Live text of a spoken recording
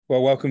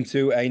Well, welcome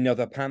to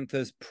another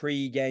Panthers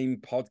pre-game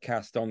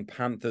podcast on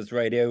Panthers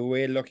Radio.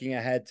 We're looking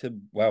ahead to,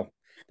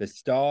 the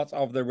start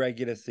of the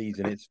regular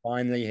season. It's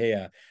finally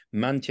here.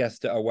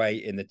 Manchester away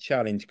in the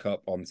Challenge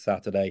Cup on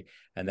Saturday,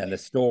 and then the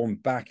Storm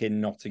back in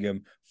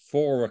Nottingham,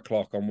 4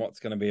 o'clock on what's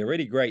going to be a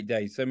really great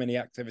day. So many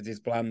activities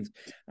planned,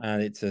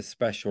 and it's a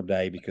special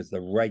day because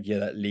the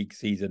regular league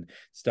season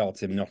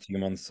starts in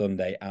Nottingham on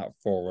Sunday at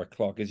 4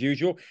 o'clock. As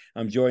usual,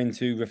 I'm joined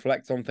to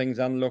reflect on things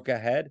and look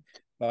ahead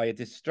by a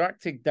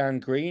distracted Dan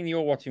Green.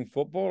 You're watching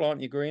football,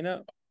 aren't you,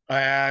 Greener?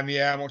 I am,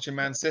 yeah. I'm watching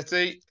Man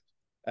City.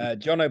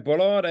 Jono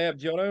Bullard. Hey up,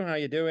 Jono. How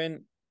you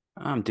doing?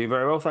 I'm doing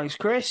very well, thanks,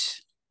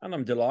 Chris. And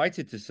I'm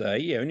delighted to say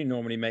he only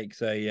normally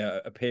makes a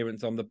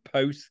appearance on the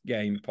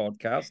post-game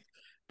podcast,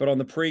 but on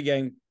the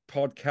pre-game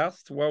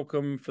podcast,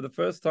 welcome for the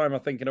first time, I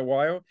think, in a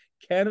while,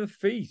 Kenneth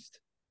Feast.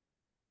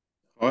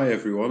 Hi,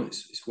 everyone.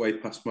 It's way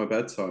past my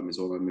bedtime is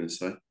all I'm going to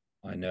say.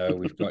 I know,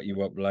 we've got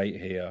you up late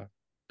here.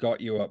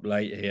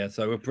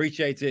 So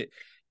appreciate it,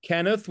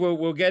 Kenneth.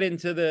 We'll get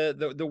into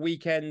the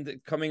weekend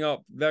coming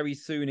up very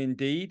soon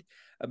indeed.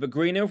 But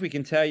Greeno, if we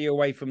can tear you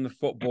away from the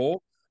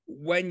football,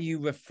 when you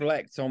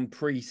reflect on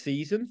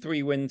pre-season,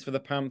 3 wins for the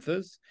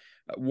Panthers,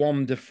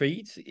 1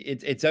 defeat.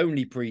 It's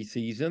only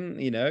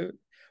pre-season,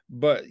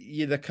 but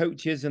the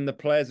coaches and the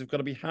players have got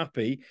to be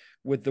happy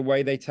with the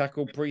way they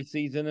tackled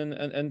pre-season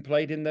and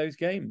played in those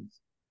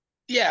games.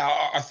 Yeah,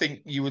 I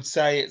think you would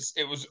say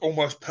it was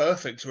almost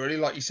perfect, really.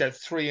 Like you said,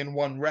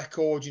 3-1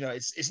 record.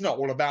 It's not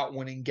all about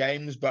winning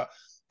games, but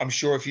I'm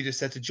sure if you just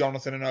said to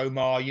Jonathan and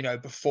Omar,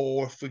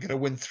 before, if we're going to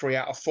win 3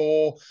 out of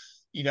 4,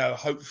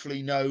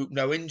 hopefully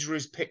no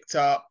injuries picked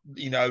up,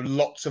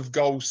 lots of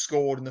goals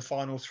scored in the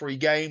final 3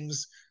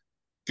 games,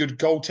 good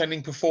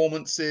goaltending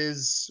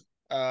performances,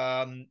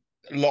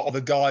 a lot of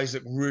the guys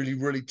look really,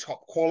 really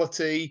top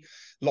quality,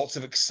 lots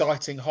of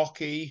exciting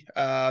hockey.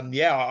 I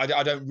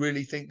don't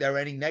really think there are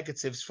any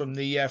negatives from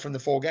the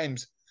 4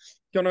 games.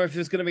 Don't know if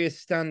there's going to be a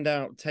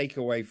standout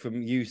takeaway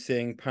from you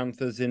seeing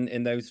Panthers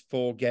in those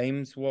 4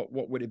 games. What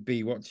would it be?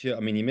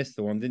 You missed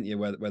the one, didn't you,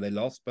 where they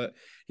lost? But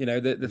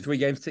the 3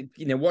 games.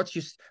 What's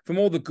just from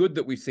all the good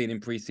that we've seen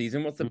in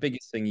preseason? What's the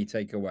biggest thing you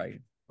take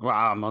away? Well,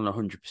 I'm on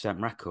 100%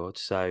 record,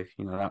 so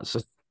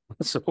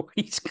that's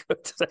always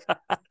good.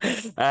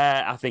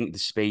 I think the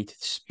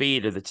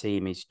speed of the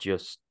team is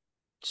just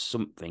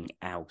something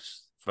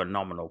else,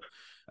 phenomenal.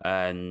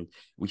 And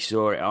we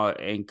saw it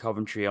in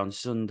Coventry on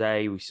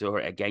Sunday. We saw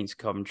it against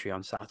Coventry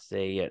on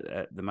Saturday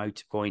at the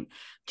Motor Point.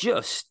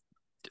 Just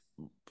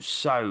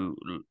so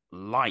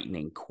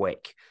lightning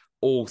quick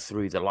all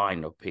through the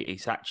lineup.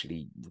 It's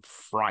actually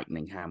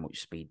frightening how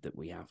much speed that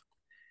we have.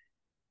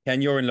 Ken,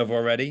 you're in love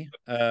already.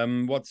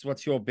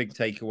 What's your big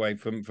takeaway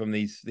from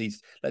these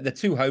like the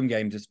 2 home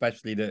games,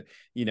 especially that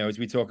as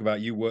we talk about,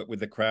 you work with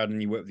the crowd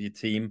and you work with your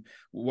team.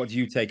 What do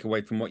you take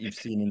away from what you've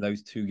seen in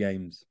those 2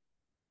 games?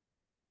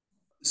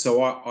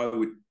 So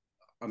I'm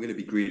going to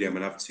be greedy. I'm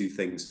going to have 2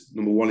 things.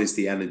 Number one is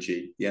the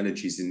energy. The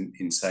energy is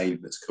insane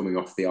that's coming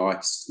off the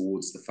ice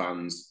towards the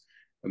fans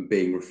and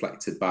being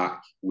reflected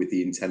back with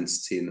the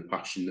intensity and the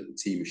passion that the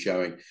team is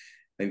showing. I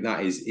think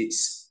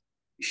it's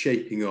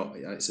shaping up.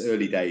 It's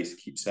early days,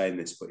 I keep saying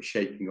this, but it's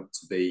shaping up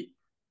to be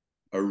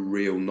a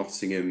real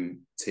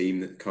Nottingham team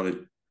that kind of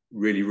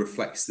really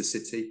reflects the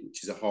city,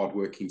 which is a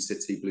hard-working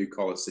city,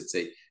 blue-collar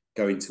city,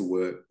 going to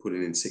work,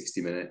 putting in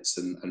 60 minutes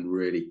and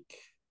really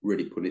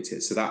putting it together.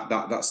 So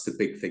that's the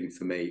big thing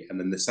for me. And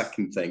then the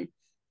second thing,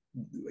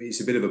 it's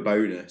a bit of a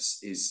bonus,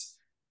 is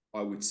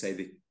I would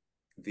say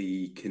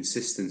the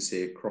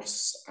consistency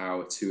across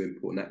our 2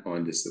 important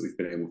netminders that we've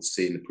been able to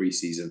see in the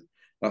pre-season.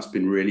 That's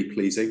been really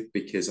pleasing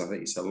because I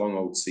think it's a long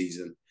old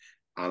season,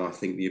 and I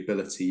think the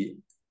ability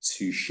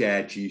to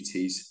share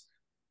duties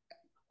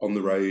on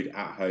the road,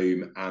 at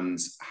home, and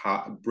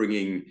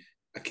bringing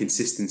a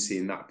consistency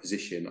in that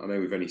position. I know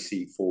we've only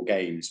seen 4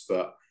 games,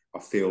 but I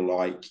feel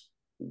like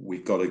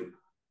we've got a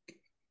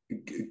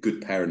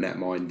good pair of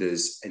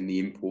netminders in the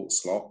import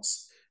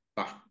slots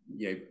back,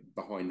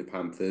 behind the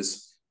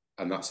Panthers,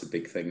 and that's a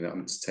big thing that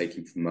I'm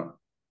taking from that.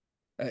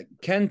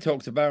 Ken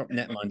talked about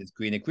netminders,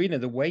 Greener.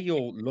 The way you're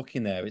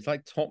looking there, it's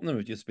like Tottenham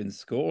have just been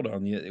scored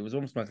on. It was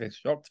almost like a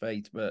shocked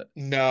fate, but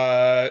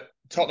no,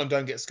 Tottenham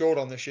don't get scored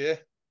on this year.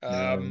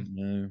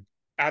 No.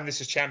 And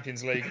this is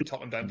Champions League, and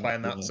Tottenham don't play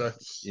in that. So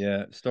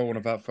stole one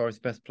of our Forest's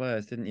best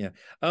players, didn't you?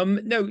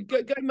 No,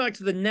 going back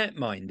to the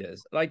netminders,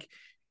 like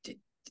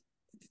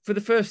for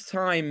the first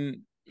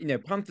time,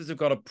 Panthers have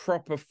got a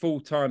proper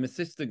full-time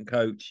assistant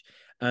coach,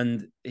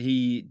 and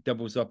he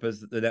doubles up as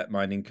the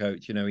netminding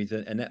coach. He's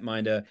a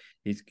netminder.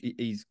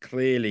 He's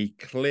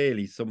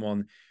clearly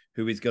someone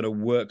who is going to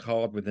work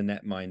hard with the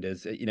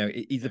netminders.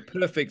 He's a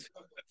perfect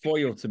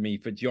foil to me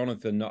for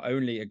Jonathan, not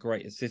only a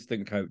great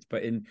assistant coach,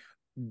 but in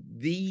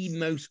the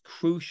most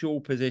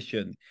crucial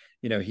position.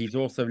 He's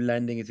also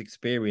lending his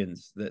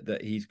experience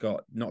that he's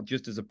got, not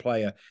just as a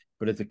player,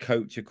 but as a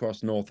coach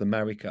across North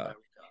America.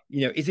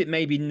 Is it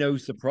maybe no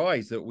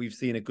surprise that we've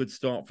seen a good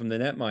start from the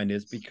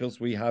netminders because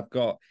we have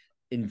got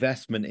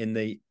investment in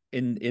the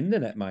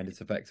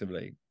netminders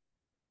effectively?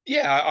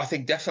 Yeah, I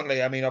think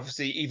definitely. I mean,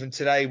 obviously, even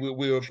today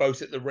we were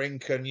both at the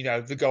rink, and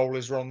the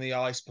goalers were on the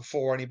ice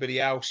before anybody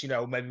else.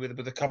 Maybe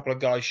with a couple of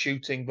guys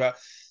shooting, but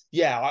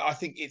yeah, I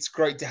think it's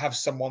great to have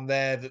someone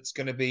there that's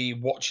going to be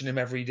watching them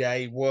every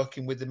day,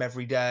 working with them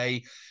every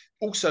day.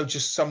 Also,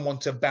 just someone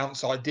to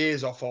bounce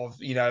ideas off of.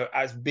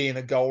 As being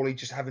a goalie,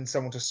 just having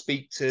someone to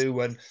speak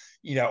to, and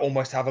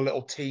almost have a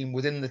little team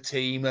within the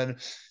team. And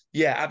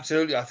yeah,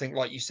 absolutely. I think,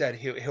 like you said,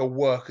 he'll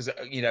work as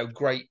a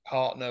great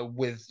partner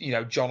with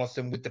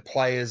Jonathan, with the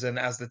players, and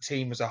as the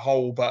team as a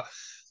whole. But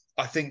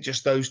I think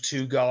just those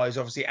two guys,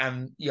 obviously,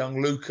 and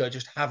young Luca,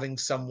 just having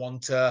someone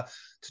to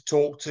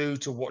talk to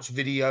watch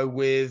video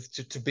with,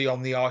 to be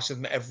on the ice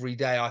with them every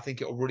day, I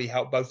think it will really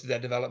help both of their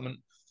development.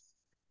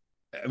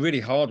 A really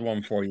hard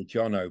one for you,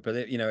 Jono. But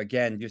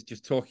again,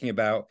 just talking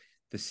about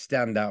the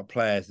standout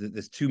players,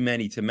 there's too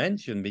many to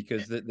mention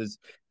because there's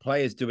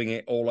players doing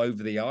it all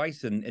over the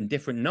ice and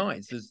different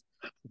nights. There's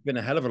been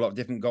a hell of a lot of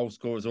different goal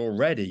scorers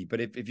already.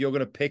 But if you're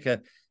going to pick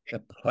a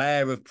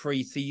player of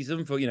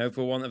pre-season, for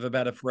want of a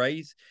better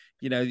phrase,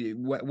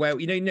 where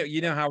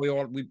how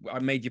I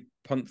made you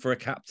punt for a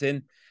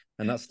captain,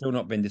 and that's still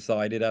not been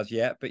decided as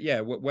yet. But yeah,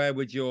 where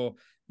would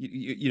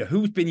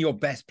who's been your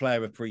best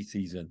player of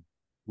pre-season?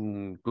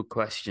 Good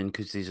question,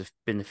 because there's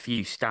been a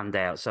few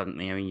standouts, haven't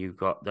there? I mean, you've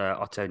got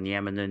Otto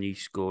Nieminen, who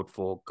scored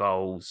 4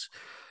 goals.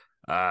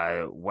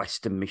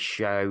 Weston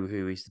Michaud,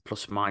 who is the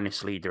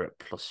plus-minus leader at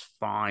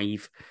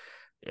 +5.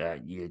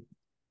 You're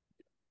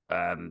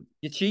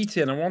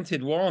cheating. I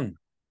wanted one.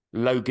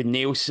 Logan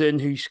Nielsen,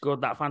 who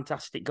scored that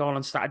fantastic goal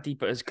on Saturday,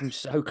 but has come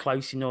so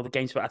close in all the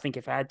games. But I think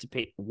if I had to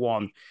pick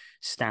one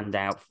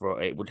standout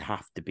for it, would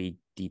have to be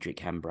Diedrich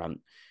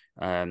Hembrandt.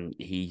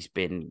 He's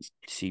been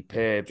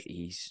superb.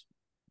 He's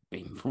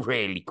been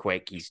really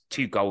quick. He's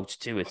 2 goals,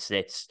 2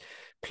 assists,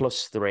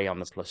 +3 on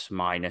the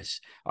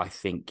plus-minus. I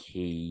think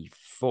he,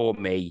 for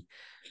me,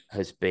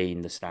 has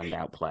been the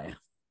standout player.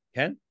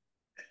 Ken?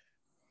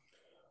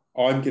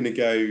 I'm going to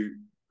go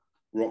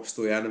Rok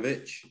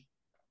Stojanovic,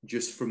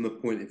 just from the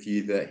point of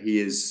view that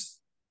he's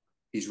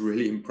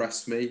really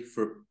impressed me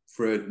for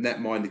a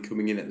netminder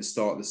coming in at the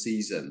start of the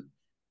season.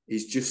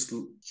 He's just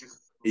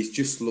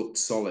looked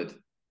solid,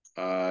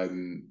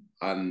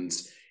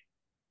 and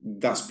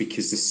that's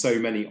because there's so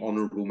many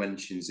honourable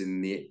mentions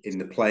in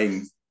the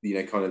playing,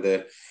 kind of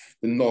the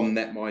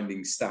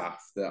non-netminding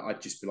staff, that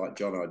I'd just be like,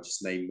 John, I'd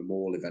just name them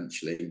all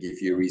eventually and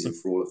give you a reason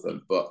for all of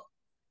them. But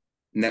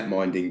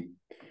netminding,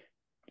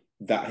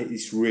 that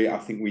is really, I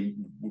think we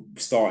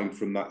starting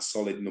from that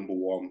solid number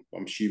one.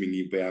 I'm assuming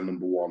he'd be our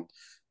number one,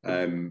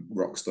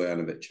 Rok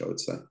Stojanovic, I would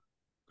say.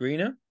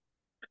 Greener?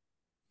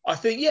 I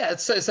think, yeah,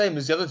 it's the same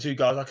as the other two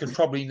guys. I could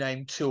probably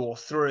name 2 or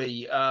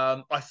 3.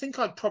 I think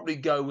I'd probably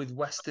go with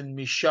Weston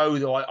Michaud,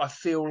 though. I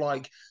feel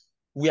like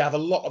we have a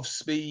lot of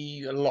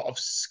speed, a lot of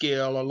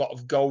skill, a lot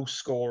of goal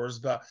scorers,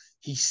 but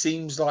he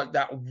seems like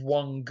that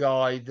one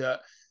guy that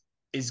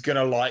is going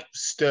to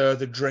stir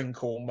the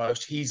drink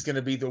almost. He's going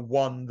to be the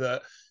one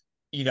that,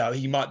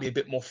 he might be a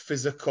bit more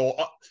physical.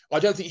 I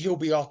don't think he'll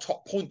be our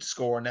top point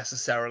scorer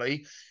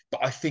necessarily,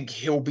 but I think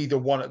he'll be the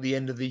one at the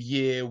end of the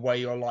year where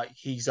you're like,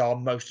 he's our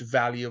most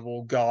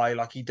valuable guy.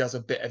 Like, he does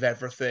a bit of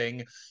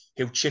everything.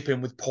 He'll chip in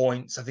with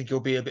points. I think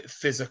he'll be a bit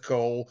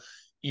physical,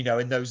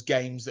 in those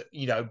games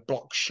that,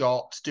 block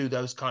shots, do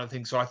those kind of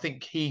things. So I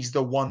think he's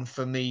the one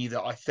for me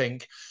that I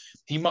think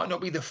he might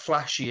not be the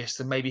flashiest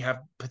and maybe have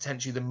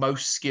potentially the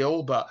most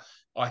skill, but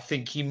I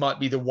think he might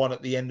be the one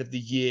at the end of the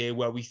year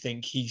where we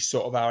think he's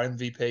sort of our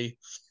MVP.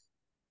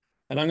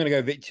 And I'm going to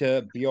go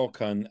Victor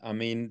Bjorkan. I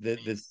mean,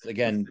 there's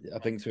again, I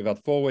think so we've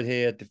had forward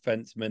here,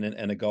 defenseman,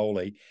 and a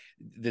goalie.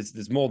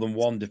 There's more than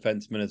one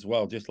defenseman as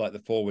well, just like the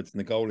forwards and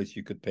the goalies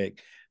you could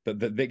pick. But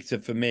Victor,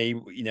 for me,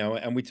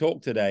 and we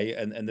talked today,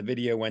 and the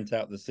video went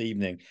out this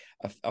evening.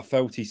 I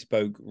felt he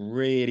spoke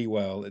really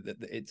well.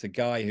 It's a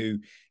guy who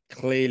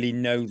clearly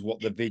knows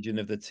what the vision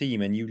of the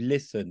team, and you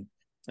listen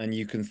and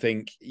you can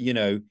think,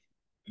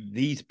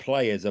 these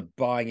players are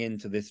buying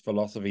into this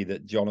philosophy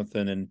that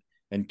Jonathan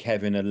and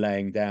Kevin are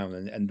laying down.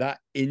 And that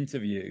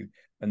interview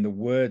and the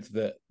words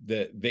that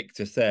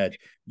Victor said,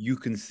 you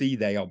can see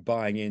they are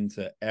buying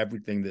into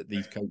everything that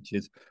these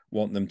coaches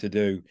want them to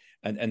do.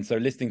 And so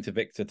listening to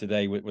Victor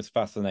today was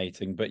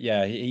fascinating. But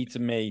yeah, he to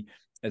me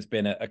has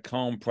been a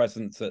calm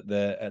presence at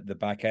the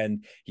back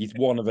end. He's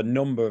one of a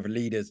number of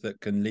leaders that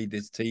can lead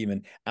this team.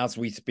 And as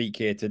we speak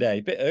here today,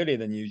 a bit earlier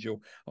than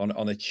usual on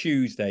a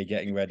Tuesday,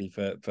 getting ready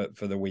for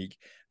the week.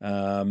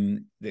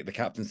 The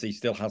captaincy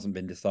still hasn't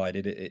been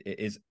decided. It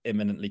is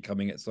imminently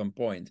coming at some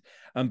point.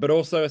 But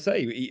also, I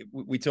say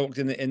we talked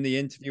in the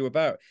interview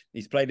about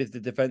he's played as the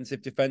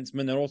defensive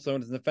defenseman and also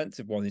as an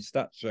offensive one. His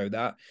stats show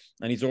that,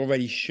 and he's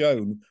already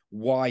shown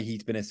why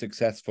he's been a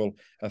successful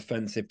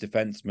offensive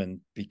defenseman,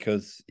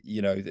 because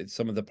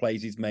some of the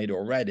plays he's made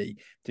already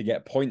to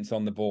get points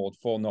on the board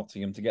for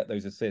Nottingham, to get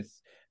those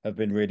assists, have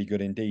been really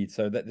good indeed.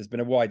 So that there's been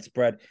a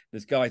widespread.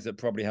 There's guys that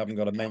probably haven't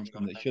got a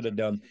mention that should have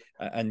done,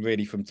 and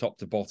really from top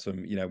to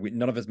bottom,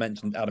 none of us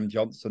mentioned Adam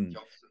Johnson,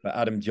 but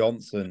Adam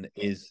Johnson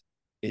is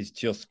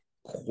just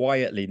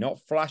quietly, not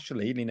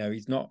flashily.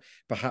 He's not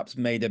perhaps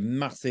made a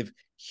massive,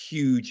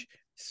 huge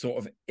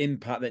sort of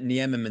impact that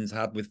Nieman's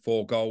had with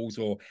 4 goals,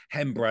 or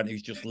Hembrandt,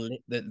 who's just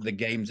lit the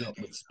games up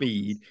with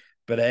speed.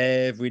 But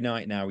every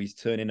night now he's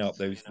turning up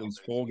those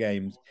 4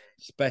 games,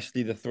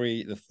 especially the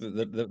 3.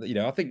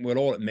 I think we'll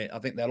all admit. I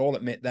think they'll all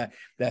admit that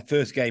their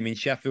first game in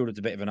Sheffield was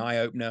a bit of an eye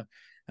opener.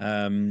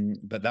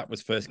 But that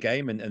was first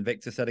game, and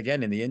Victor said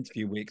again in the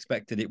interview, we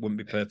expected it wouldn't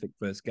be perfect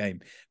first game.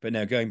 But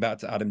now going back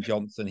to Adam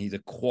Johnson, he's a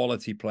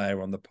quality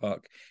player on the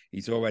puck.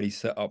 He's already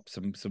set up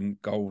some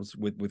goals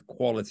with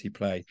quality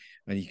play,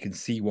 and you can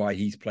see why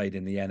he's played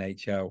in the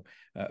NHL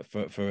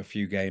for a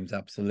few games.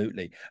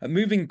 Absolutely.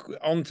 Moving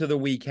on to the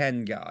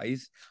weekend,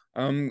 guys.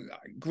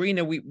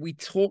 Greener, we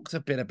talked a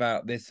bit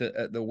about this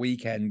at the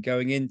weekend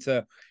going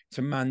into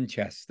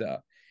Manchester.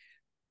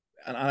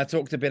 And I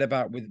talked a bit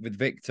about with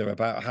Victor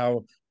about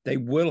how they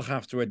will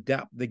have to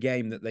adapt the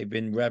game that they've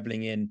been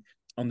reveling in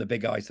on the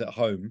big ice at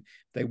home.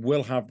 They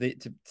will have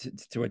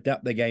to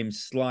adapt the game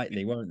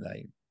slightly, won't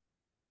they?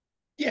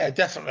 Yeah,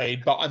 definitely.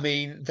 But I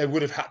mean, they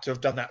would have had to have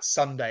done that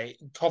Sunday.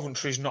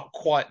 Coventry's not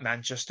quite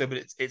Manchester,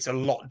 but it's a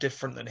lot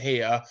different than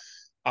here.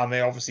 And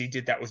they obviously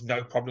did that with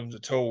no problems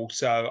at all.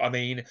 So, I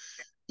mean,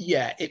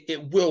 yeah,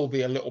 it will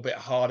be a little bit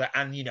harder.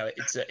 And,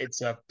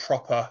 it's a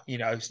proper,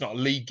 it's not a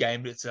league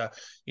game, but it's a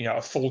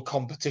full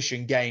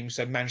competition game.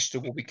 So Manchester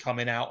will be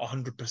coming out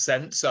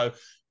 100%. So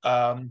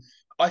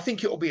I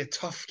think it will be a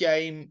tough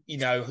game,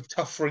 a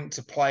tough rink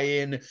to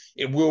play in.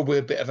 It will be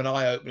a bit of an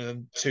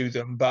eye-opener to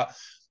them. But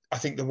I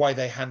think the way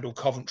they handle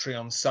Coventry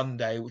on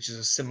Sunday, which is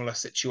a similar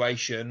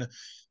situation,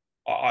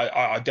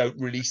 I don't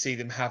really see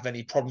them have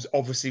any problems.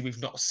 Obviously, we've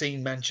not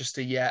seen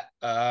Manchester yet.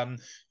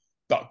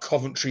 But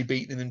Coventry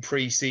beat them in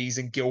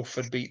pre-season.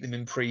 Guildford beat them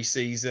in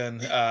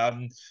pre-season.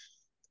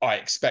 I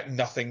expect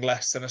nothing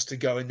less than us to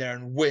go in there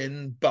and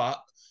win.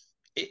 But,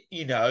 it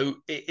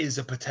is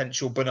a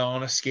potential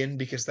banana skin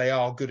because they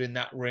are good in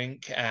that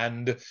rink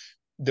and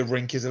the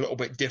rink is a little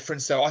bit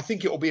different. So I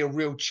think it will be a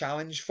real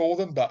challenge for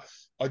them. But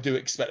I do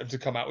expect them to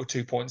come out with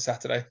 2 points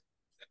Saturday.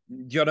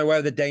 Do you know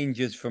where the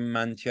dangers from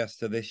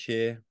Manchester this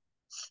year?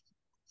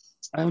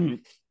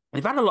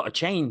 They've had a lot of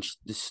change,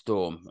 the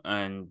Storm,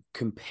 and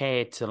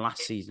compared to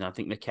last season, I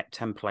think they kept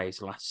 10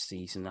 players last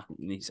season. I think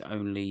it's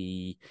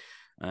only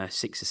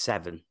 6 or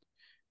 7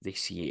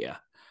 this year.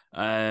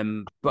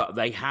 But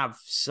they have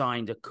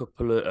signed a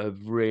couple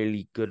of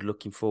really good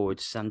looking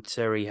forwards.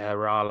 Santeri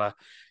Harala,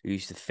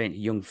 who's the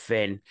young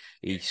Finn,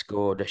 he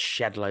scored a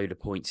shed load of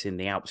points in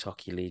the Alps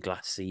Hockey League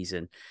last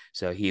season,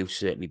 so he'll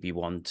certainly be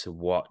one to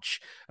watch.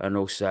 And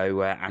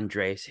also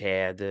Andreas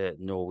here, the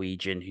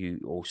Norwegian, who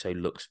also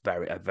looks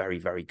a very,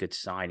 very good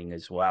signing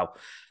as well.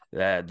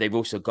 They've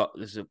also got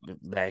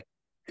their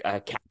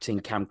captain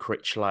Cam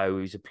Critchlow,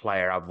 who's a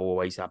player I've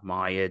always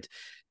admired.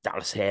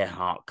 Dallas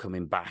Earhart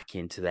coming back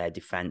into their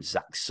defence.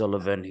 Zach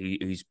Sullivan,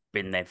 who's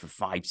been there for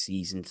 5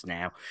 seasons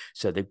now.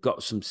 So they've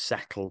got some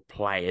settled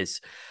players.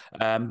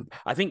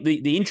 I think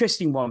the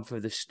interesting one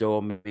for the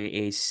Storm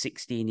is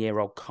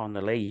 16-year-old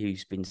Connolly,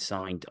 who's been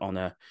signed on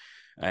a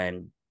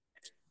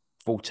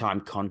full-time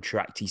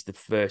contract. He's the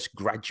first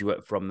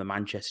graduate from the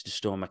Manchester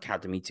Storm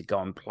Academy to go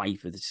and play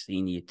for the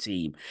senior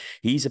team.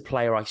 He's a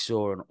player I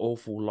saw an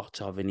awful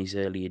lot of in his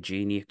earlier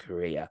junior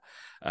career.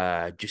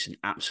 Just an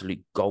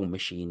absolute goal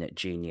machine at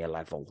junior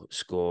level.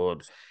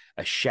 Scored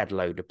a shed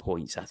load of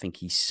points. I think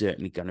he's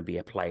certainly going to be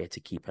a player to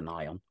keep an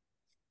eye on.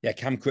 Yeah,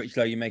 Cam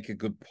Critchlow, you make a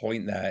good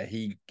point there.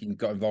 He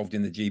got involved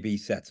in the GB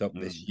setup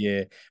this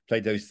year,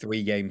 played those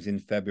 3 games in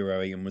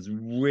February and was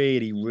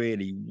really,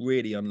 really,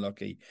 really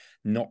unlucky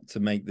not to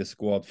make the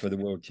squad for the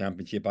World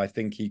Championship. I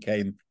think he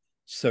came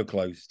so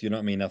close. Do you know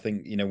what I mean? I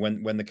think,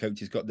 when the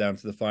coaches got down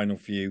to the final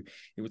few,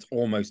 it was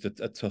almost a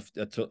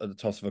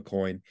toss of a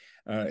coin.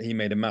 He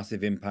made a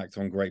massive impact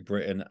on Great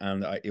Britain,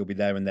 and he'll be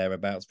there and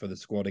thereabouts for the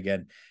squad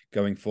again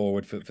going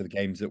forward for the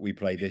games that we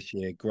play this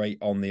year. Great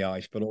on the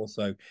ice, but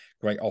also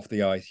great off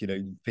the ice,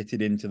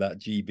 fitted into that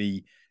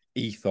GB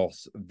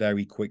ethos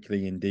very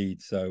quickly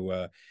indeed.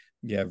 So,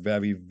 yeah,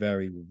 very,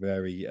 very,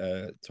 very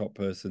top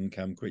person,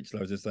 Cam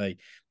Critchlow, as I say,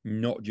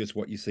 not just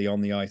what you see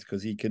on the ice,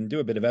 because he can do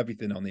a bit of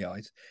everything on the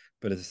ice.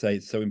 But as I say,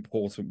 it's so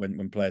important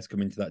when players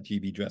come into that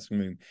GB dressing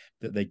room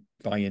that they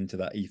buy into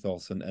that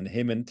ethos, and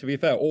him, and to be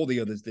fair, all the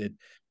others did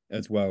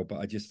as well. But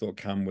I just thought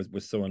Cam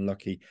was so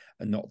unlucky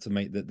and not to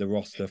make the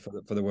roster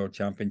for the World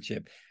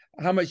Championship.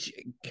 How much,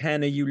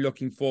 Ken, are you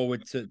looking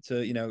forward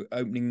to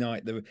opening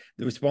night? The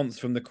response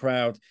from the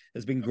crowd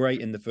has been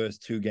great in the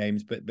first 2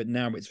 games, but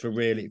now it's for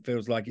real. It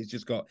feels like it's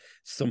just got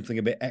something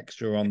a bit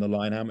extra on the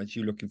line. How much are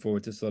you looking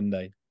forward to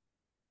Sunday?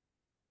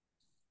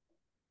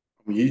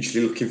 I'm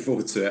hugely looking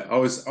forward to it. I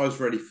was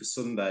ready for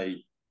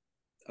Sunday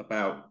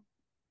about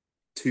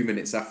 2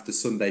 minutes after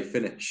Sunday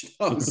finished.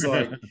 I was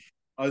like,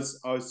 I was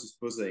just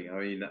buzzing. I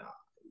mean,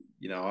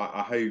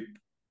 I hope.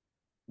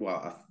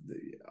 Well,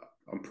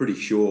 I'm pretty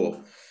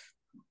sure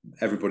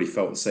everybody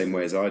felt the same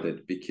way as I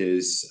did,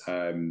 because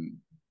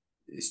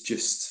it's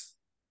just,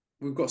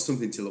 we've got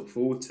something to look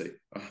forward to.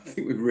 I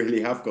think we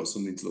really have got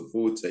something to look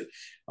forward to.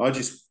 I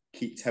just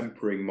keep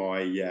tempering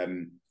my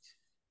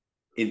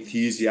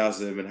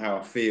enthusiasm and how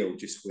I feel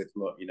just with,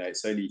 look,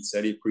 it's only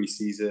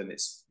pre-season,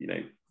 it's,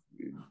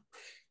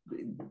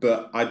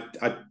 but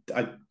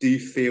I do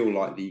feel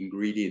like the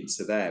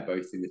ingredients are there,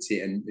 both in the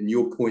team and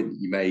your point that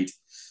you made.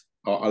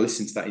 I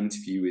listened to that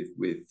interview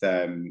with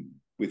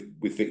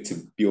Victor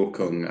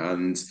Bjorkung,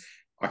 and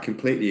I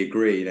completely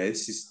agree.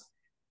 It's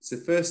the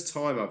first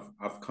time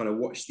I've kind of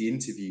watched the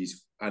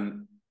interviews,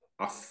 and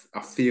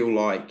I feel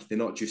like they're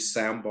not just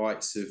sound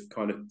bites of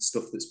kind of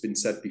stuff that's been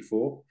said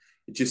before.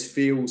 It just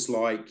feels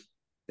like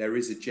there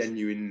is a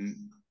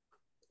genuine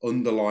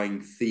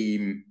underlying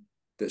theme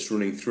that's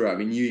running through. I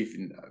mean, you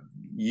even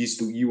used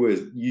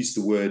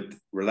the word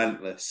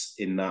relentless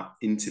in that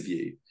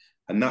interview,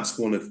 and that's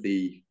one of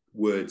the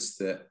words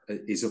that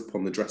is up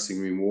on the dressing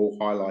room wall,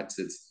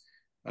 highlighted.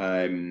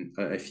 I've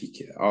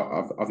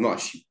not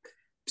actually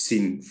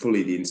seen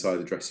fully the inside of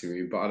the dressing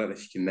room, but I don't know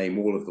if you can name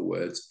all of the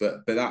words.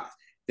 But that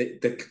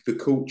the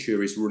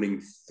culture is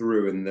running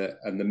through, and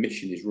the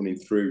mission is running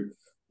through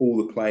all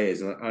the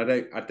players, and I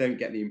don't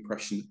get the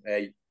impression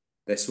that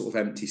they're sort of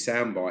empty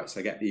sound bites.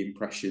 I get the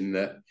impression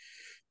that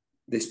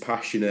this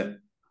passionate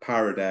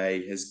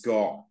Paraday has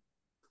got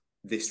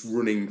this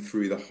running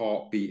through the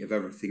heartbeat of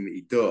everything that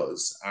he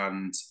does.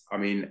 And I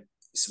mean,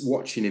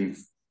 watching him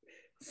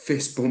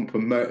fist bump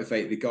and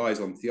motivate the guys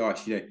onto the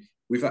ice,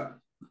 we've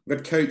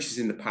had coaches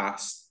in the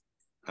past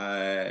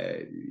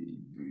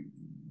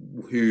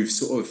who've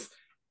sort of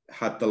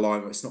had the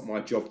line, it's not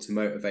my job to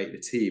motivate the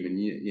team. And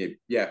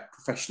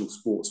professional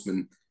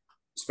sportsmen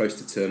supposed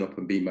to turn up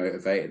and be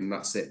motivated, and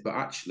that's it. But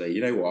actually,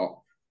 you know what?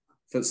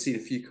 I've seen a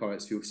few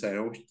comments, people saying,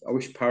 I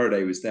wish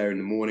Paraday was there in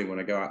the morning when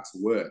I go out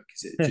to work,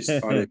 because it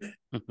just kind of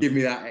give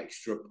me that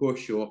extra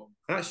push. Or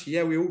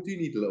actually, we all do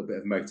need a little bit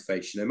of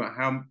motivation, no matter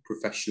how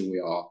professional we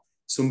are.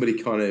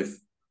 Somebody kind of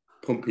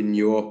pumping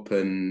you up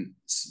and,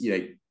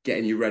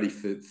 getting you ready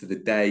for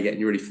the day, getting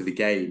you ready for the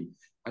game.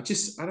 I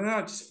don't know.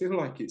 I just feel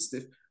like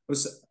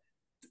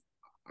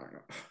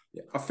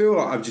I feel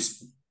like I'm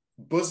just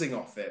buzzing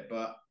off it,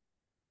 but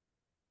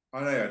I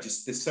don't know.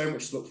 There's so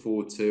much to look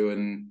forward to,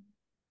 and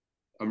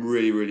I'm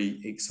really,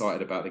 really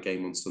excited about the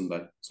game on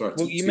Sunday. Sorry, I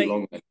took too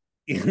long.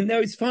 No,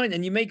 it's fine,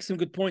 and you make some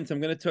good points.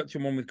 I'm going to touch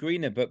on one with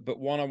Greener, but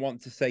one I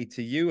want to say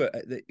to you,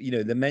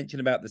 the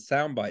mention about the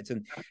sound bites,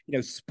 and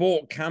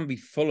sport can be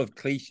full of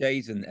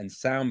cliches and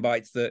sound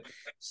bites that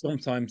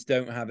sometimes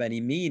don't have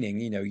any meaning.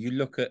 You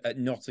look at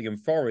Nottingham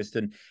Forest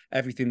and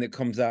everything that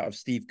comes out of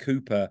Steve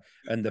Cooper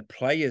and the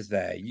players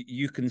there.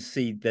 You can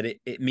see that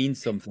it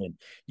means something.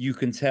 You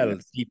can tell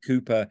Steve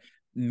Cooper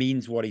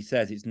means what he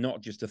says. It's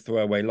not just a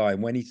throwaway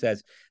line. When he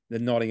says the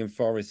Nottingham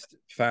Forest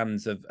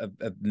fans have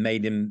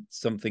made him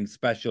something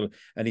special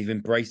and he's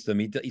embraced them,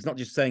 he's not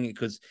just saying it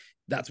because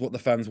that's what the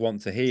fans want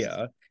to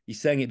hear.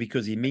 He's saying it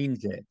because he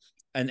means it.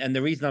 And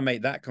the reason I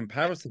make that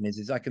comparison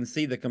is I can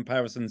see the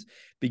comparisons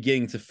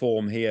beginning to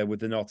form here with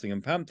the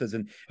Nottingham Panthers.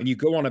 And you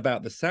go on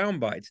about the sound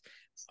bites.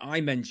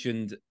 I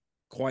mentioned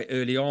quite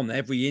early on,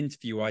 every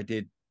interview I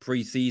did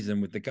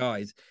pre-season with the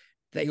guys,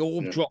 they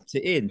all dropped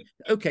it in.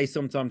 Okay,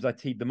 sometimes I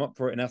teed them up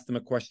for it and asked them a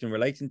question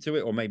relating to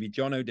it, or maybe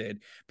Jono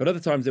did. But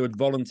other times they would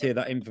volunteer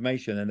that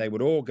information, and they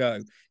would all go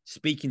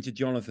speaking to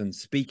Jonathan,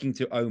 speaking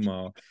to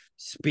Omar,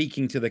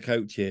 speaking to the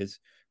coaches.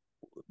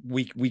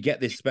 We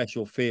get this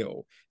special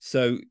feel.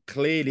 So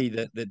clearly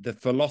the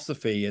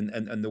philosophy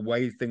and the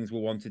way things were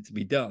wanted to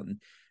be done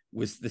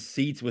was the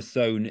seeds were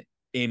sown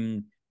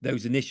in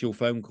those initial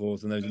phone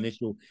calls and those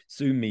initial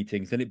Zoom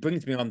meetings. And it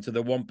brings me on to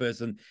the one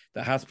person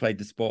that has played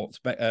the sports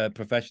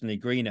professionally,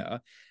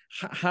 Greener.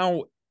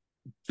 How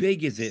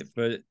big is it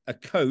for a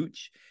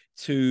coach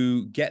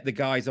to get the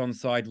guys on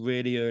side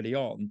really early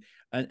on?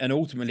 And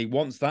ultimately,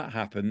 once that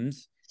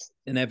happens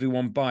and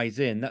everyone buys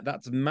in,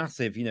 that's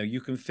massive.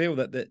 You can feel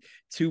that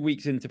 2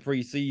 weeks into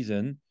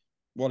pre-season,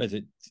 what is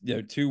it?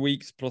 2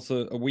 weeks plus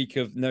a week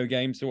of no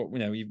games. So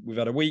we've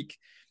had a week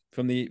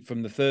from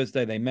the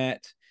Thursday they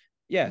met.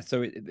 Yeah,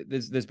 so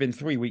there's been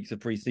 3 weeks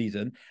of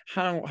pre-season.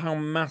 How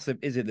massive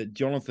is it that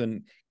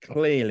Jonathan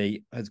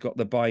clearly has got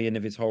the buy-in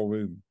of his whole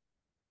room?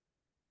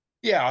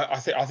 Yeah, I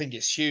think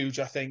it's huge.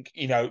 I think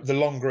the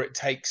longer it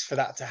takes for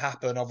that to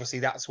happen, obviously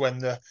that's when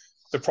the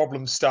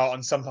problems start,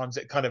 and sometimes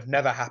it kind of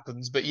never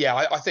happens. But yeah,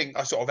 I think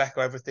I sort of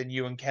echo everything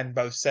you and Ken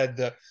both said,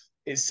 that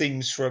it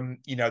seems from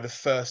the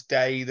first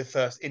day, the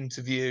first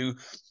interview,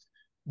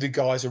 the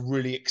guys are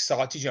really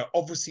excited.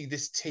 Obviously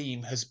this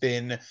team has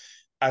been,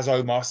 as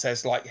Omar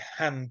says, like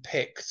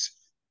handpicked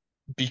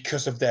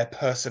because of their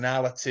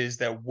personalities,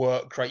 their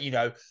work rate.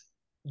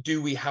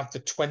 Do we have the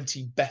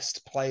 20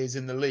 best players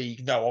in the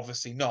league? No,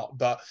 obviously not.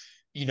 But,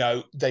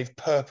 they've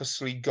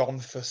purposely gone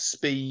for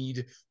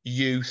speed,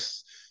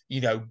 youth,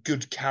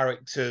 good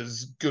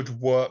characters, good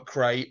work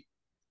rate.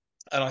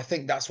 And I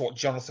think that's what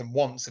Jonathan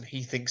wants. And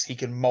he thinks he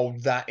can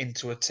mold that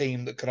into a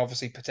team that can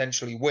obviously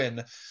potentially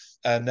win.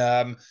 And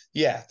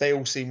they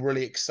all seem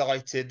really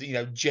excited,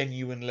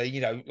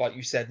 genuinely, like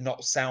you said,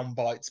 not sound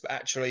bites, but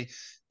actually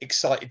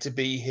excited to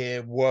be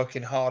here,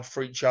 working hard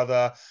for each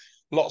other,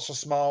 lots of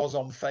smiles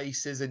on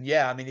faces. And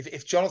I mean,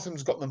 if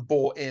Jonathan's got them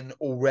bought in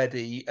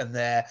already and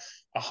they're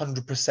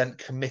 100%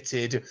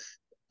 committed,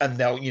 and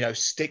they'll,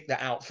 stick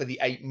that out for the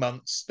 8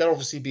 months. There'll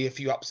obviously be a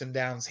few ups and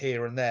downs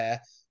here and there.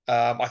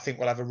 I think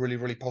we'll have a really,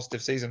 really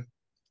positive season.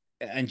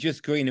 And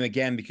just Greenham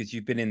again, because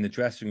you've been in the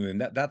dressing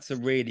room, that's a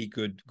really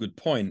good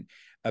point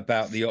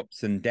about the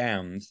ups and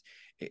downs.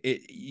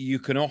 You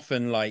can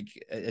often, like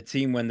a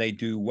team when they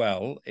do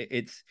well,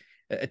 it's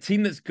a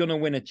team that's going to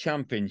win a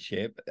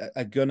championship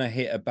are going to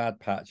hit a bad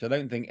patch. I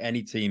don't think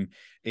any team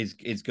is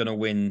going to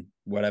win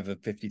whatever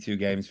 52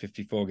 games,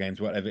 54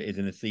 games, whatever it is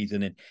in a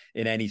season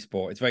in any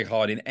sport. It's very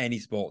hard in any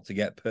sport to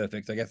get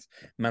perfect. I guess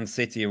Man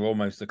City are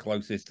almost the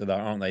closest to that,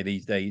 aren't they,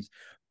 these days?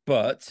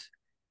 But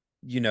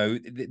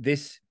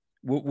this.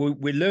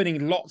 We're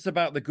learning lots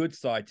about the good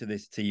side to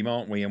this team,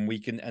 aren't we? And we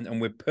can,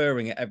 and we're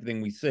purring at everything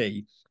we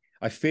see.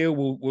 I feel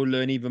we'll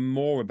learn even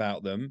more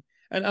about them.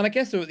 And I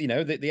guess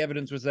the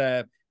evidence was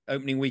there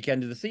opening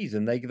weekend of the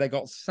season. They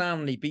got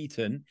soundly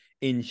beaten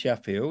in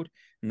Sheffield,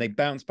 and they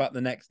bounced back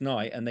the next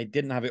night, and they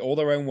didn't have it all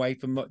their own way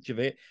for much of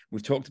it.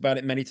 We've talked about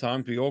it many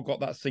times. We all got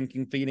that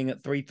sinking feeling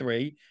at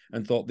 3-3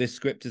 and thought this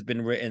script has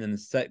been written and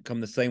come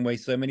the same way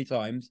so many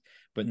times.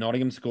 But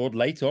Nottingham scored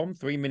late on,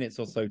 3 minutes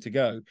or so to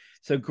go.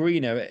 So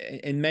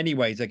Greeno, in many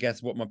ways, I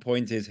guess what my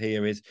point is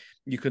here is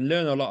you can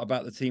learn a lot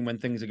about the team when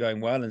things are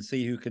going well and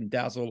see who can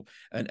dazzle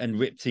and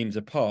rip teams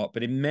apart.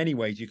 But in many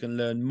ways, you can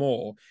learn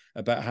more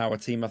about how a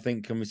team, I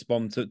think, can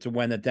respond to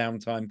when a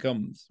downtime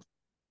comes.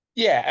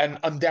 Yeah, and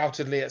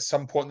undoubtedly at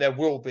some point there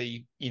will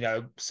be,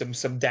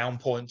 some down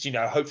points.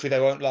 Hopefully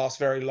they won't last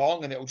very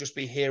long and it will just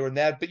be here and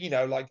there. But,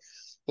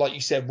 like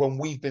you said, when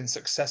we've been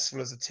successful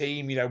as a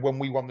team, when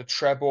we won the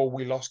treble,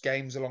 we lost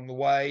games along the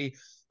way.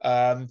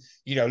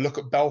 Look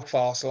at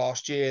Belfast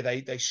last year.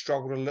 They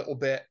struggled a little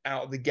bit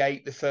out of the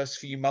gate. The first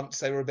few months,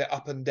 they were a bit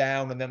up and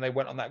down, and then they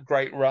went on that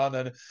great run.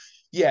 And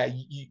yeah,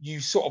 you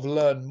sort of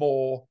learn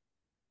more.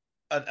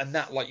 And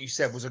that, like you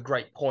said, was a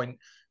great point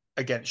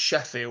against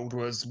Sheffield.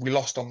 Was we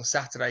lost on the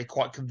Saturday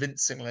quite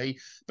convincingly,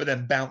 but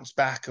then bounced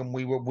back and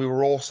we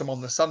were awesome on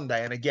the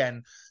Sunday. And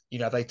again,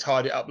 they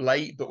tied it up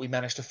late, but we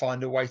managed to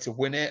find a way to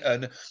win it.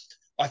 And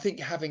I think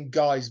having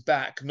guys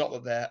back, not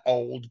that they're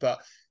old, but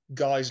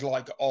guys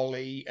like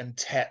Ollie and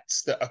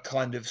Tets that are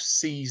kind of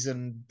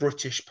seasoned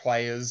British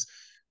players,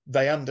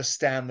 they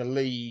understand the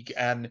league.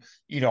 And,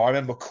 I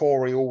remember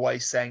Corey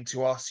always saying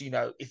to us,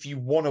 if you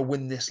want to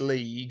win this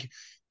league,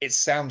 it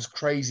sounds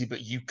crazy,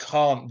 but you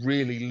can't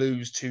really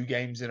lose 2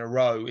 games in a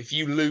row. If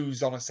you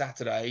lose on a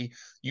Saturday,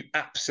 you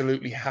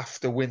absolutely have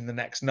to win the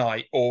next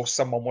night or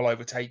someone will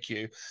overtake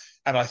you.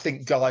 And I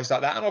think guys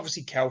like that, and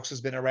obviously Kels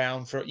has been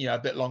around for, a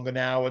bit longer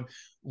now, and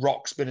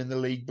Rock's been in the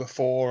league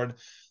before. And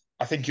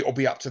I think it'll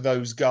be up to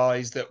those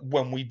guys that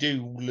when we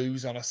do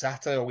lose on a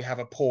Saturday or we have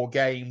a poor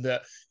game,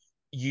 that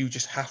you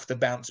just have to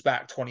bounce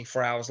back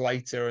 24 hours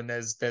later and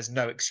there's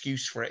no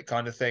excuse for it,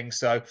 kind of thing.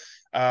 So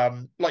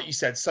like you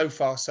said, so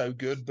far so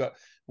good, but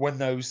when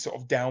those sort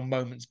of down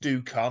moments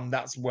do come,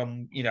 that's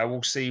when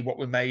we'll see what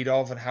we're made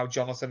of and how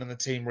Jonathan and the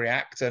team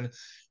react, and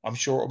I'm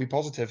sure it'll be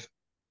positive.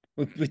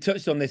 We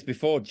touched on this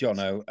before,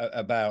 Jono,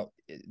 about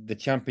the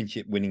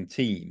championship winning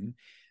team.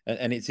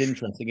 And it's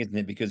interesting, isn't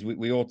it? Because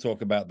we all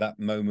talk about that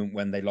moment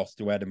when they lost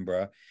to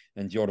Edinburgh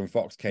and Jordan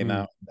Fox came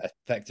out,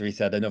 effectively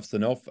said enough's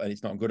enough and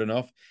it's not good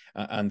enough.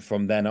 And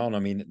from then on, I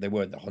mean, they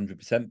weren't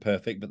 100%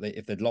 perfect, but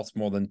if they'd lost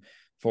more than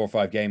 4 or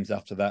 5 games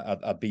after that,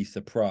 I'd be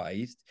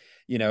surprised.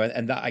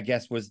 And that, I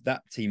guess, was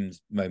that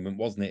team's moment,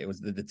 wasn't it? It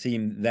was the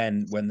team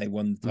then when they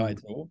won the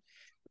title.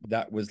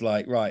 That was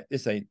like, right,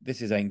 this ain't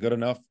good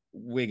enough.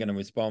 We're going to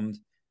respond.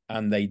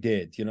 And they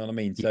did, you know what I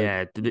mean? So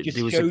yeah, it just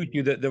shows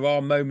you that there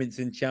are moments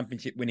in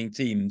championship winning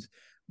teams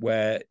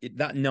where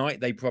that night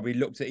they probably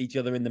looked at each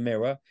other in the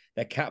mirror,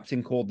 their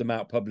captain called them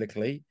out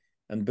publicly,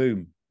 and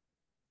boom.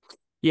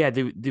 Yeah,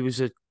 there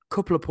was a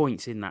couple of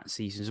points in that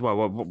season as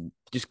well.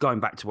 Just going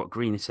back to what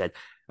Greener said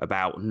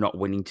about not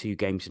winning 2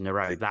 games in a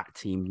row, that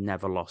team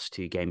never lost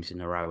 2 games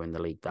in a row in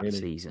the league that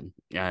season.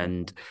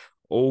 And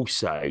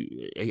also,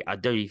 I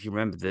don't know if you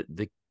remember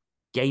the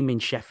game in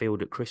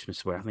Sheffield at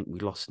Christmas where I think we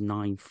lost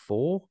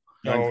 9-4.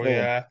 Oh,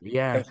 yeah.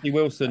 Kelsey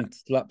Wilson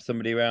slapped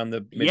somebody around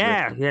the midriff.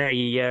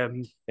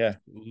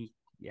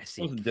 Yes,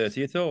 it wasn't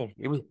dirty at all.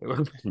 It was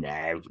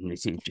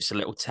just a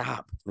little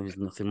tap. There was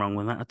nothing wrong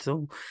with that at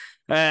all.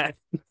 But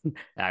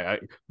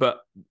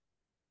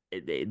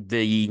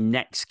the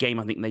next game,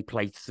 I think they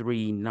played 2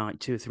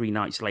 or 3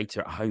 nights later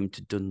at home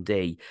to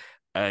Dundee.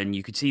 And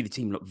you could see the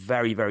team look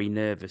very, very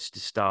nervous to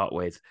start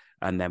with,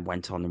 and then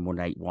went on and won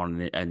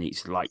 8-1. And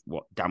it's like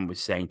what Dan was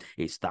saying,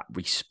 it's that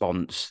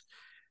response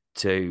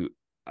to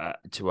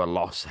a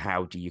loss.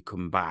 How do you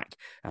come back?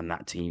 And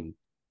that team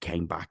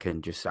came back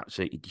and just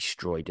absolutely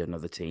destroyed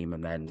another team.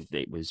 And then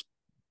it was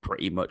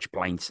pretty much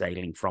plain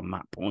sailing from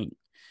that point.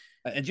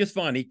 And just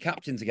finally,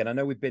 captains again. I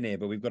know we've been here,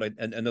 but we've got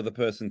another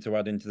person to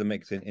add into the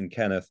mix in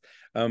Kenneth.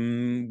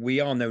 We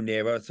are no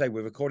nearer. I'd say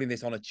we're recording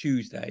this on a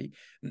Tuesday.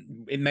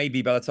 It may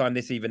be by the time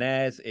this even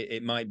airs,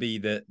 it might be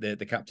that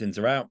the captains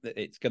are out.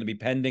 It's going to be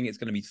pending. It's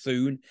going to be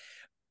soon.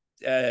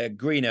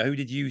 Greener, who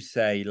did you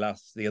say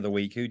the other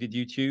week? Who did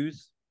you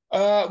choose?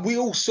 We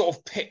all sort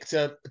of picked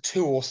a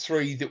 2 or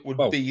 3 that would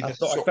Well, be I the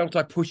thought I sort. felt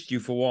I pushed you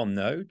for one,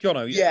 though.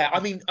 Jono, Yeah, I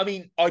mean,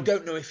 I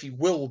don't know if he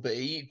will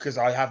be because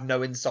I have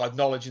no inside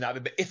knowledge in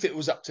that. But if it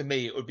was up to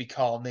me, it would be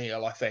Carl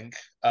Neal, I think.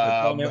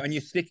 Jono, and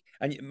you stick.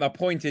 And my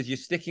point is, you're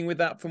sticking with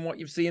that from what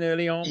you've seen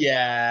early on.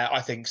 Yeah,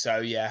 I think so.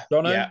 Yeah,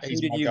 Jono, yeah, who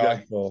he's did my you guy.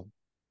 go for?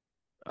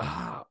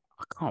 I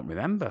can't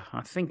remember.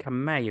 I think I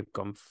may have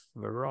gone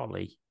for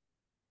Ollie.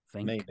 I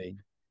think. Maybe.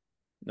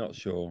 Not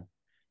sure.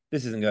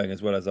 This isn't going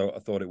as well as I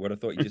thought it would. I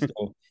thought you just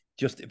all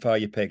justify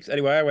your picks.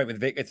 Anyway, I went with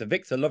Victor. It's a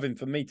Victor loving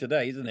for me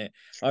today, isn't it?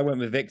 I went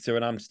with Victor,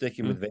 and I'm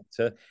sticking with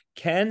Victor.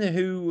 Ken,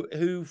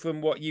 who from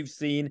what you've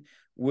seen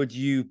would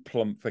you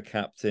plump for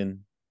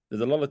captain?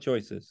 There's a lot of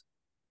choices.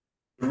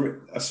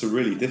 That's a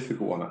really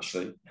difficult one,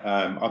 actually.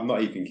 I've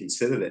not even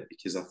considered it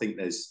because I think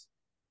there's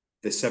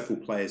several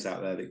players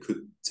out there that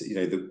could,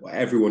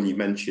 everyone you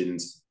mentioned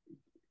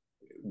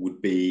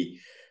would be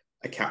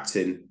a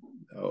captain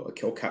or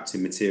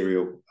captain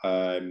material.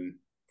 I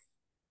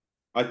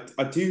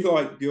do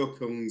like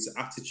Bjorkung's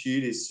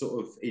attitude. Is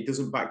sort of he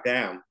doesn't back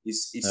down.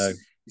 There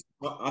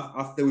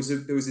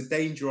was a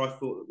danger. I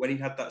thought that when he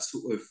had that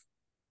sort of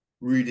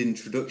rude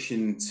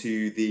introduction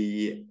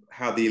to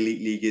how the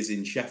elite league is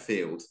in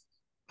Sheffield,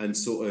 and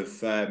sort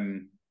of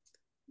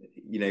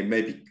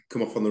maybe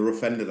come off on the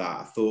rough end of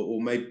that. I thought, well,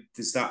 maybe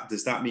does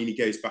that mean he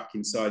goes back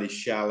inside his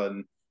shell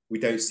and we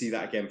don't see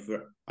that again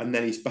and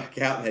then he's back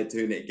out there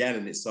doing it again,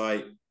 and it's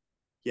like,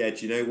 yeah,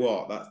 do you know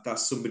what?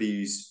 That's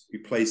somebody who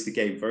plays the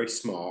game very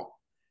smart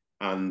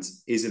and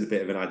isn't a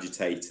bit of an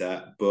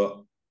agitator,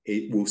 but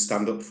it will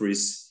stand up for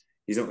his.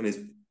 He's not going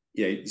to,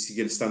 he's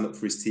going to stand up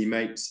for his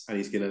teammates and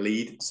he's going to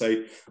lead.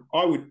 So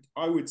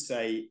I would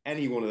say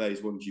any one of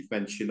those ones you've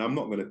mentioned. I'm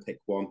not going to pick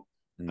one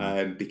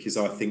because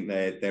I think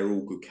they're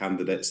all good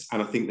candidates,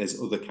 and I think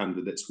there's other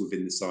candidates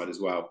within the side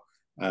as well.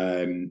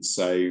 Yeah,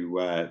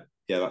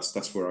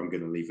 that's where I'm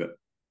going to leave it.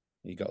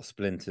 You got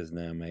splinters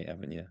now, mate,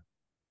 haven't you?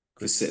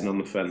 For sitting on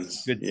the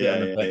fence. Good sit on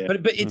the fence. Yeah.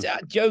 But it's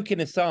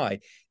joking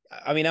aside.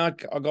 I mean, I've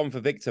gone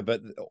for Victor,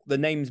 but the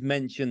names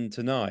mentioned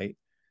tonight,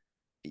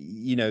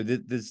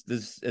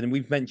 there's and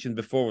we've mentioned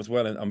before as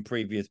well on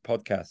previous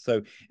podcasts.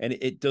 So, and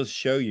it does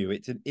show you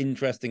it's an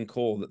interesting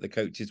call that the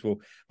coaches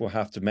will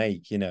have to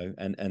make,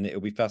 and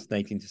it'll be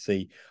fascinating to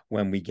see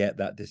when we get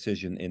that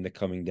decision in the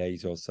coming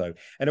days or so.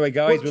 Anyway,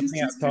 guys, we're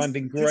running out of time.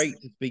 Been great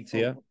to speak to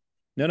you.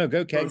 No,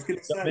 go, Ken. I was going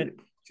to say,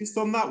 just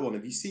on that one,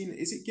 have you seen?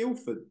 Is it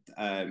Guildford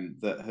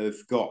that have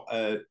got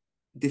a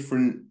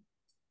different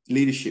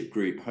leadership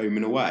group home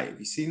and away? Have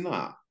you seen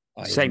that?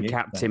 Same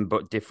captain,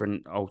 but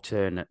different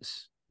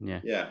alternates.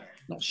 Yeah.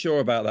 Not sure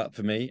about that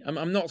for me.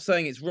 I'm not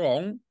saying it's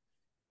wrong,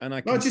 and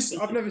I've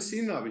never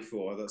seen that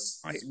before.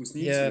 It was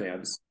new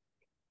to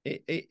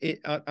me.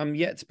 I'm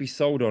yet to be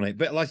sold on it,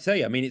 but like I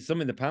say, I mean, it's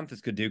something the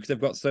Panthers could do because they've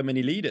got so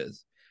many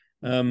leaders.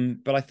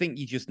 But I think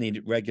you just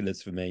need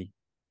regulars for me.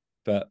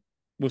 But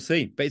we'll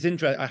see. But it's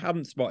interesting. I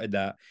haven't spotted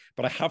that,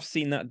 but I have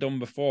seen that done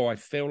before. I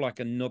feel like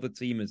another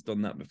team has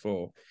done that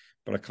before,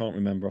 but I can't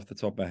remember off the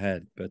top of my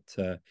head. But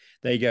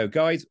there you go,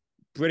 guys.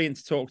 Brilliant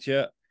to talk to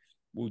you.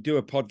 We'll do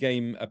a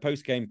post-game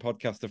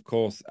podcast, of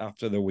course,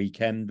 after the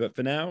weekend. But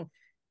for now,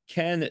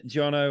 Ken,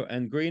 Jono,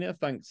 and Greener,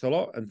 thanks a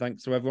lot. And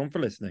thanks to everyone for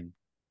listening.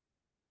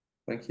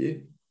 Thank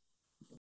you.